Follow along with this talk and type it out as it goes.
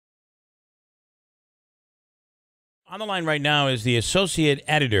On the line right now is the associate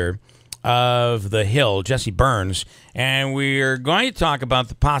editor of The Hill, Jesse Byrne, and we're going to talk about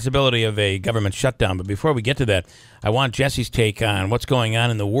the possibility of a government shutdown. But before we get to that, I want Jesse's take on what's going on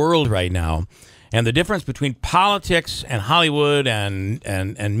in the world right now and the difference between politics and Hollywood and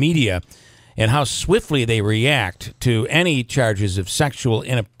media and how swiftly they react to any charges of sexual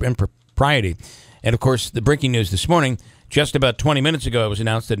impropriety. And, of course, the breaking news this morning, just about 20 minutes ago, it was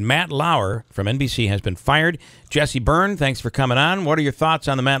announced that Matt Lauer from NBC has been fired. Jesse Byrne, thanks for coming on. What are your thoughts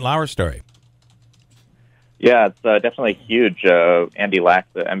on the Matt Lauer story? Yeah, it's definitely huge. Andy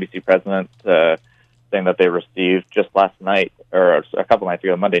Lack, the NBC president, saying that they received just last night, or a couple nights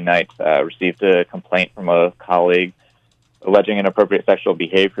ago, Monday night, received a complaint from a colleague alleging inappropriate sexual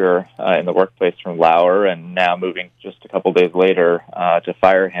behavior in the workplace from Lauer, and now moving just a couple days later to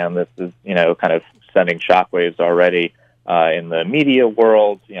fire him. This is, kind of sending shockwaves already in the media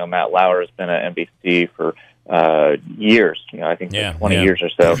world. Matt Lauer has been at NBC for years, I think 20 years or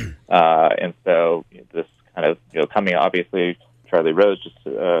so. And so this kind of, coming, obviously, Charlie Rose just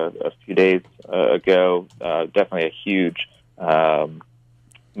a few days ago, definitely a huge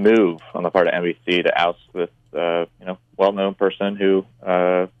move on the part of NBC to oust this, well-known person who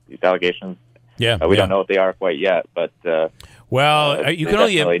these allegations. We don't know what they are quite yet, but you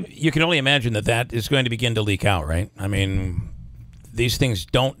can only imagine that is going to begin to leak out, right? I mean, these things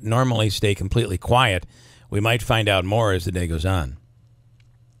don't normally stay completely quiet. We might find out more as the day goes on.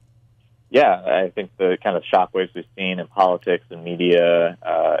 Yeah, I think the kind of shockwaves we've seen in politics and media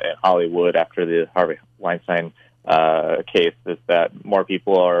and Hollywood after the Harvey Weinstein case is that more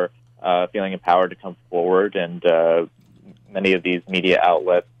people are feeling empowered to come forward, and many of these media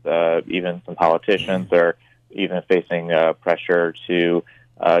outlets, even some politicians, are even facing pressure to,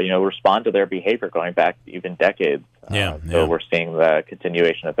 respond to their behavior going back even decades. So we're seeing the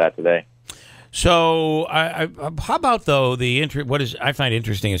continuation of that today. So, how about though what I find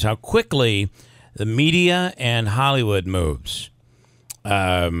interesting is how quickly the media and Hollywood moves.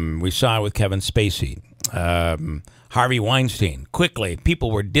 We saw it with Kevin Spacey, Harvey Weinstein. Quickly,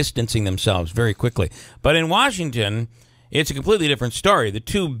 people were distancing themselves very quickly. But in Washington, it's a completely different story. The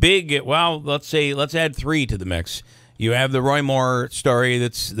two big, let's add three to the mix. You have the Roy Moore story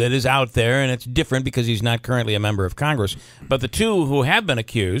that is out there, and it's different because he's not currently a member of Congress. But the two who have been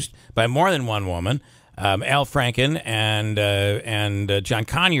accused by more than one woman, Al Franken and John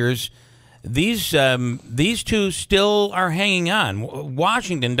Conyers, these two still are hanging on.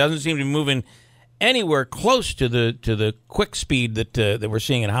 Washington doesn't seem to be moving anywhere close to the quick speed that we're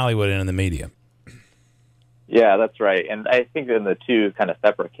seeing in Hollywood and in the media. Yeah, that's right. And I think in the two kind of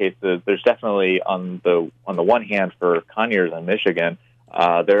separate cases, there's definitely on the one hand for Conyers in Michigan,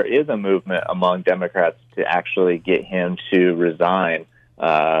 there is a movement among Democrats to actually get him to resign.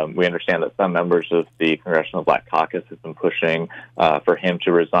 We understand that some members of the Congressional Black Caucus have been pushing for him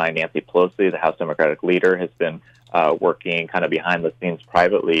to resign. Nancy Pelosi, the House Democratic leader, has been working kind of behind the scenes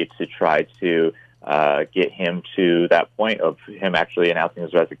privately to try to get him to that point of him actually announcing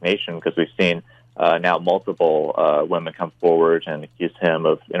his resignation, because we've seen now multiple women come forward and accuse him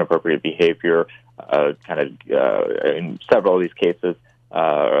of inappropriate behavior, in several of these cases.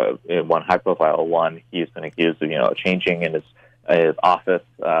 In one high-profile one, he's been accused of, changing in his office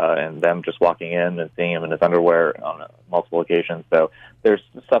and them just walking in and seeing him in his underwear on multiple occasions. So there's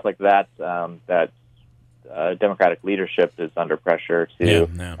stuff like that that Democratic leadership is under pressure to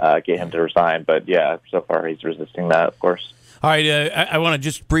get him to resign. But, so far he's resisting that, of course. All right, I want to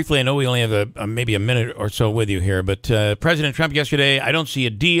just briefly, I know we only have maybe a minute or so with you here, but President Trump yesterday, I don't see a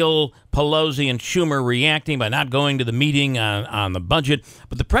deal. Pelosi and Schumer reacting by not going to the meeting on the budget.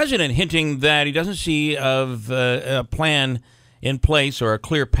 But the president hinting that he doesn't see a plan in place or a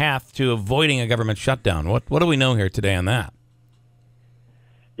clear path to avoiding a government shutdown. What do we know here today on that?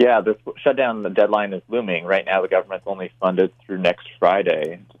 Yeah, the shutdown, the deadline is looming. Right now, the government's only funded through next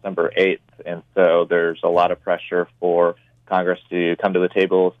Friday, December 8th. And so there's a lot of pressure for Congress to come to the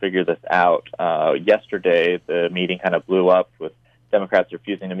table, figure this out. Yesterday, the meeting kind of blew up with Democrats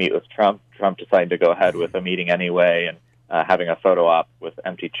refusing to meet with Trump. Trump decided to go ahead with a meeting anyway, and having a photo op with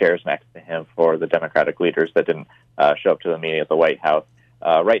empty chairs next to him for the Democratic leaders that didn't show up to the meeting at the White House.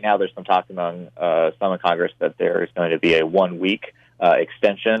 Right now, there's some talk among some in Congress that there is going to be a 1-week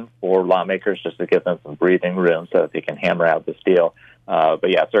extension for lawmakers just to give them some breathing room so that they can hammer out this deal. But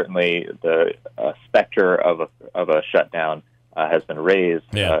certainly the specter of a shutdown has been raised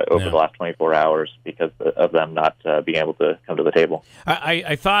over the last 24 hours because of them not being able to come to the table.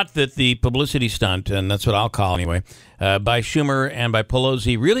 I thought that the publicity stunt, and that's what I'll call anyway, by Schumer and by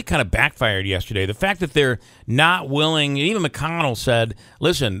Pelosi really kind of backfired yesterday. The fact that they're not willing, even McConnell said,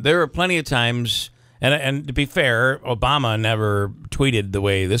 listen, there are plenty of times, And to be fair, Obama never tweeted the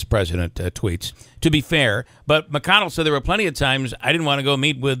way this president tweets, to be fair. But McConnell said there were plenty of times I didn't want to go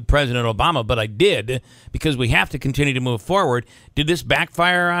meet with President Obama, but I did because we have to continue to move forward. Did this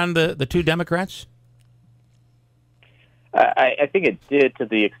backfire on the two Democrats? I think it did, to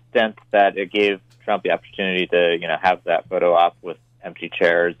the extent that it gave Trump the opportunity to, have that photo op with empty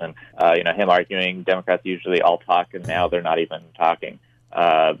chairs and, him arguing Democrats usually all talk and now they're not even talking.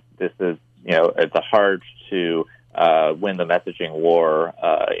 This is, it's hard to win the messaging war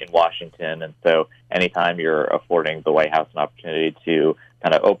in Washington. And so anytime you're affording the White House an opportunity to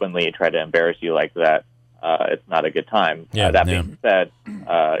kind of openly try to embarrass you like that, it's not a good time. That being said,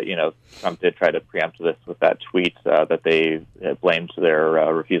 Trump did try to preempt this with that tweet that they blamed their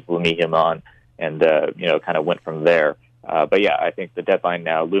refusal to meet him on and, kind of went from there. But yeah, I think the deadline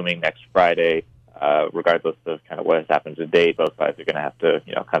now looming next Friday, regardless of kind of what has happened to date, both sides are going to have to,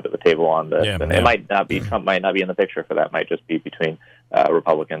 come to the table on this. And it might not be, Trump might not be in the picture for that. It might just be between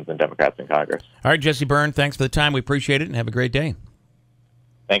Republicans and Democrats in Congress. All right, Jesse Byrne, thanks for the time. We appreciate it and have a great day.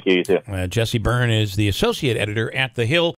 Thank you, you too. Jesse Byrne is the associate editor at The Hill.